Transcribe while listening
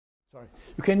Sorry.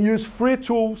 You can use free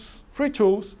tools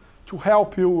to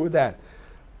help you with that.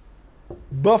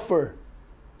 Buffer.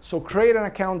 So create an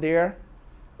account there,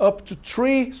 up to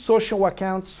 3 social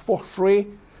accounts for free.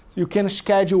 You can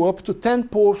schedule up to 10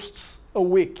 posts a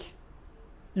week.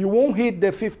 You won't hit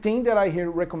the 15 that I here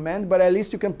recommend, but at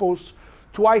least you can post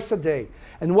twice a day.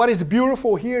 And what is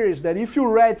beautiful here is that if you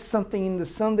read something in the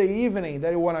Sunday evening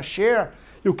that you want to share,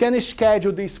 you can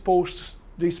schedule these posts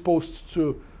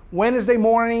to Wednesday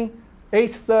morning,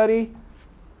 8:30,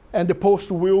 and the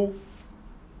post will,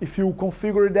 if you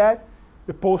configure that,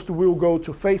 the post will go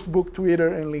to Facebook, Twitter,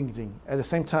 and LinkedIn at the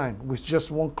same time with just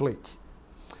one click.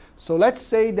 So let's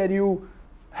say that you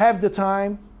have the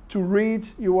time to read,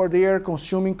 you are there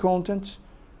consuming content,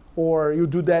 or you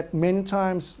do that many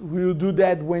times. You do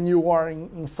that when you are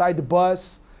inside the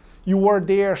bus. You are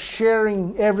there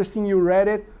sharing everything you read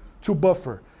it to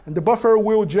Buffer. And the Buffer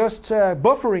will just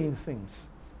buffering things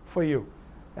for you.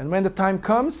 And when the time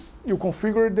comes, you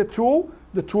configure the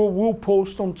tool will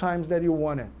post on times that you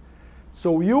want it.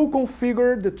 So you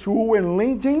configure the tool and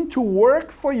LinkedIn to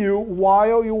work for you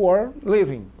while you are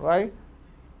living, right?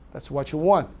 That's what you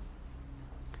want.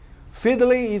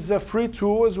 Feedly is a free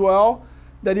tool as well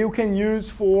that you can use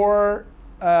for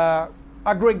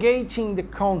aggregating the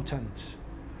content.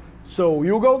 So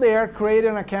you go there, create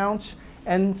an account,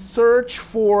 and search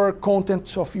for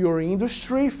content of your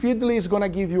industry. Feedly is going to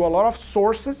give you a lot of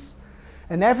sources.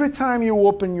 And every time you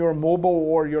open your mobile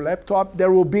or your laptop,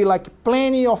 there will be like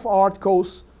plenty of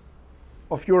articles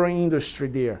of your industry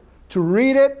there. To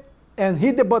read it and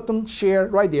hit the button share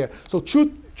right there. So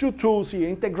two tools here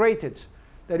integrated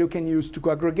that you can use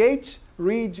to aggregate,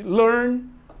 read,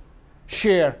 learn,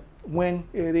 share when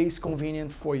it is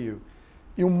convenient for you.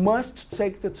 You must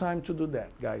take the time to do that,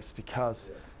 guys,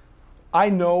 because I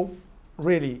know,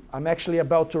 really, I'm actually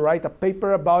about to write a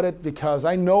paper about it because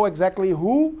I know exactly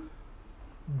who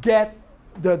gets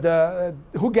the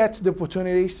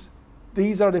opportunities.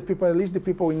 These are the people, at least the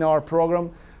people in our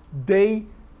program, they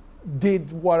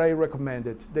did what I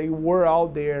recommended. They were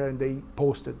out there and they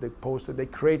they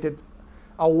created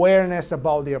awareness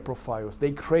about their profiles.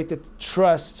 They created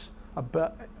trust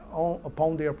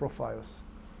upon their profiles.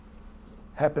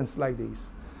 Happens like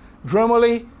this.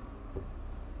 Grammarly,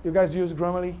 you guys use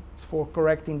Grammarly? It's for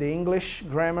correcting the English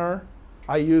grammar.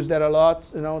 I use that a lot.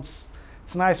 You know, it's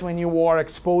nice when you are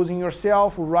exposing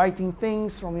yourself, writing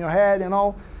things from your head,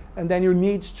 and then you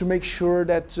need to make sure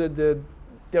that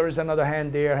there is another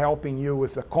hand there helping you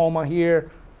with a comma here,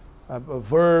 a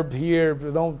verb here,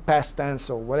 past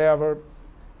tense or whatever.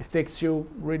 It fits you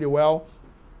really well.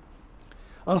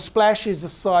 Unsplash is a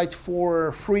site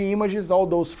for free images. All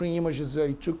those free images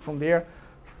I took from there.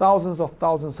 Thousands of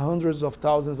thousands, hundreds of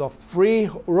thousands of free,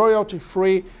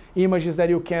 royalty-free images that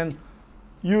you can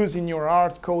use in your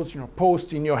articles, in your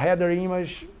post, in your header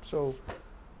image. So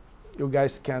you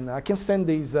guys can, I can send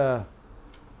these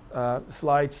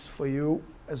slides for you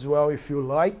as well if you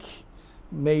like.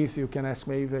 Maybe if you can ask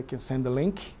me if I can send the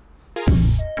link.